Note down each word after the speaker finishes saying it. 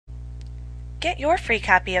Get your free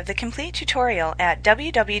copy of the complete tutorial at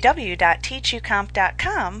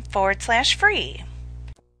www.teachucomp.com/free.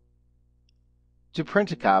 To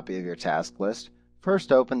print a copy of your task list,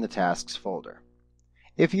 first open the Tasks folder.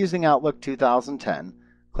 If using Outlook 2010,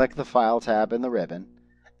 click the File tab in the ribbon,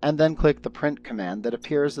 and then click the Print command that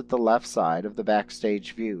appears at the left side of the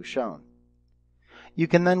Backstage view shown. You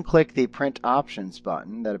can then click the Print Options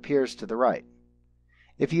button that appears to the right.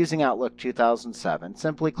 If using Outlook 2007,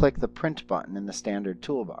 simply click the Print button in the standard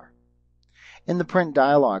toolbar. In the Print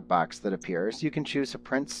dialog box that appears, you can choose a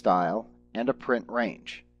print style and a print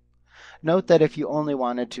range. Note that if you only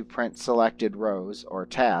wanted to print selected rows or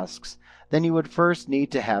tasks, then you would first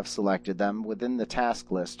need to have selected them within the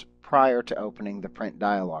task list prior to opening the Print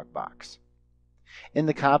dialog box. In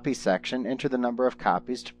the Copy section, enter the number of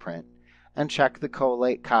copies to print and check the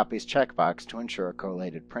Collate Copies checkbox to ensure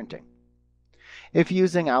collated printing. If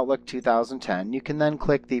using Outlook 2010, you can then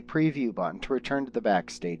click the Preview button to return to the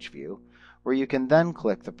Backstage view, where you can then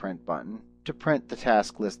click the Print button to print the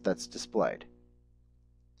task list that's displayed.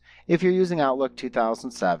 If you're using Outlook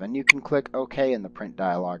 2007, you can click OK in the Print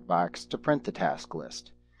dialog box to print the task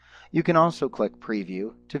list. You can also click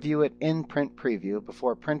Preview to view it in Print Preview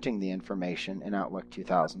before printing the information in Outlook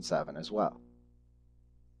 2007 as well.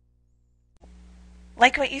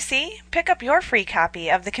 Like what you see? Pick up your free copy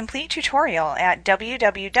of the complete tutorial at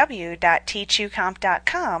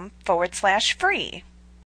www.teachucomp.com/free.